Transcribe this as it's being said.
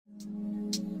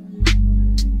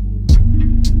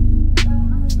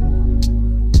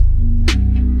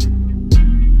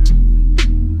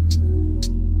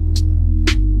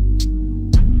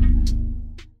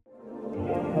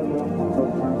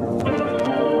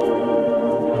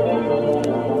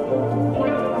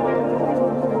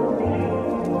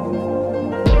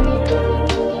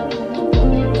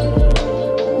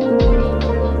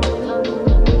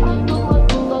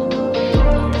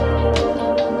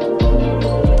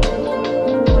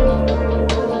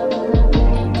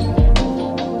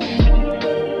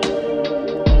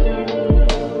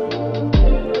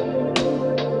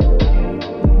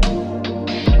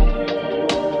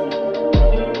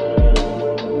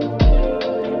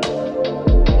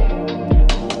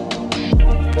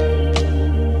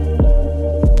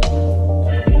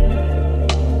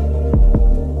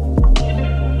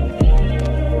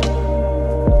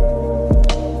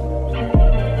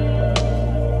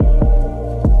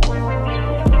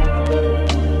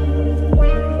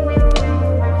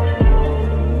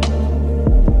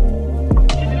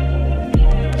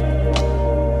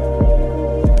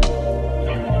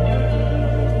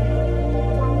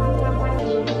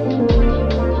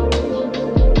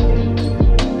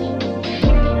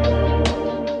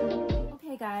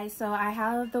so I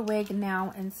have the wig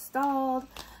now installed.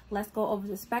 Let's go over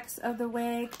the specs of the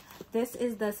wig. This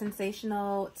is the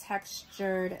Sensational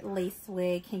Textured Lace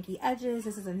Wig Kinky Edges.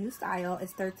 This is a new style.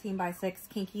 It's 13 by 6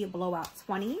 Kinky Blowout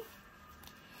 20.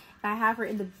 I have her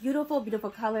in the beautiful,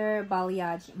 beautiful color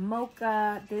Balayage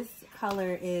Mocha. This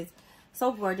color is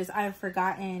so gorgeous. I have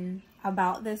forgotten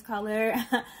about this color.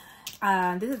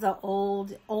 This is an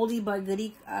oldie but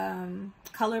goodie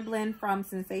color blend from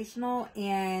Sensational,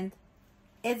 and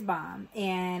it's bomb.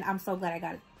 And I'm so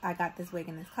glad I got this wig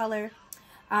in this color.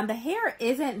 The hair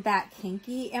isn't that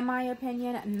kinky in my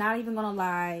opinion. I'm not even gonna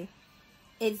lie.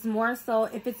 It's more so,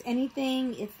 if it's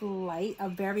anything, it's light, a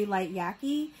very light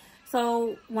yaki.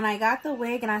 So when I got the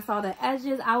wig and I saw the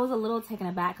edges, I was a little taken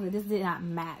aback because this did not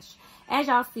match. As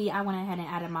y'all see, I went ahead and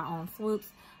added my own swoops,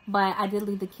 but I did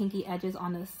leave the kinky edges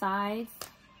on the sides.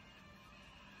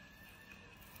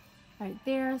 Right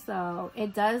there. So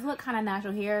it does look kind of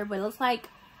natural here, but it looks like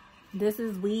this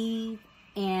is weave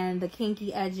and the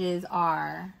kinky edges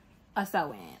are a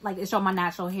sew-in. Like it showed my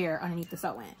natural hair underneath the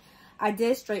sew-in. I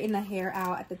did straighten the hair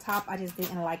out at the top. I just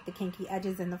didn't like the kinky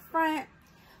edges in the front.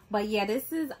 But yeah,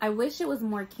 this is, I wish it was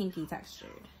more kinky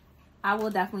textured. I will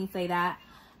definitely say that.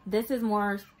 This is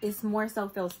more, it's more so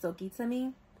feels silky to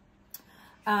me.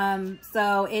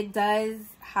 So it does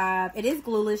have, it is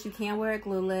glueless. You can wear it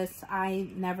glueless. I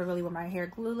never really wear my hair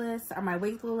glueless or my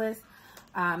wig glueless.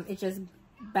 It's just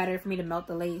better for me to melt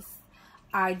the lace.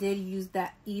 I did use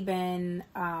that Eben,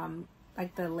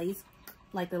 like the lace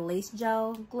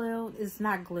gel glue. It's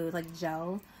not glue, it's like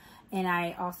gel. And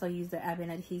I also used the Eben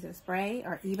adhesive spray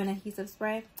or Eben adhesive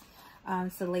spray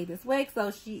to lay this wig.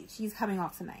 So she's coming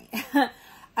off tonight.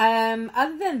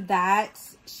 Other than that,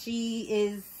 she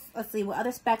is, let's see, what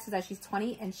other specs is that she's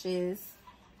 20 inches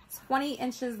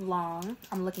long.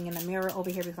 I'm looking in the mirror over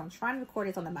here because I'm trying to record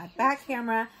this on my back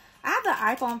camera. I have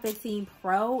the iPhone 15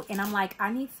 Pro and I'm like,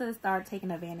 I need to start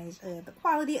taking advantage of the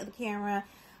quality of the camera,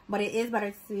 but it is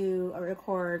better to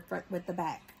record with the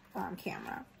back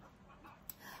camera.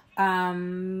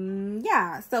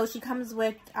 Yeah, so she comes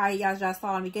with, as y'all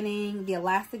saw in the beginning, the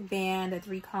elastic band, the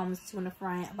 3 combs, 2 in the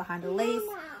front, behind the lace,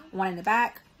 1 in the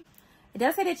back. It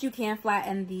does say that you can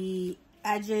flatten the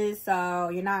edges, so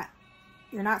you're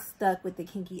not stuck with the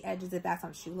kinky edges if that's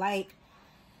what you like.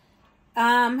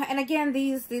 And again,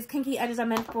 these kinky edges are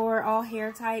meant for all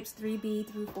hair types, 3B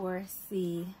through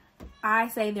 4C. I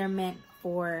say they're meant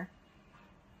for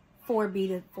 4B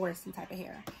to 4C type of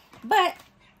hair. But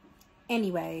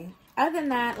anyway, other than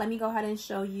that, let me go ahead and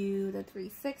show you the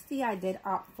 360. I did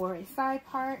opt for a side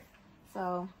part.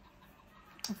 So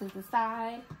this is the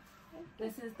side,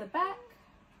 this is the back,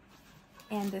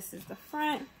 and this is the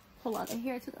front. Pull all the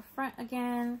hair to the front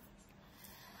again.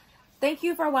 Thank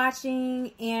you for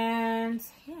watching, and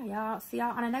yeah, y'all see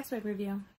y'all on the next wig review.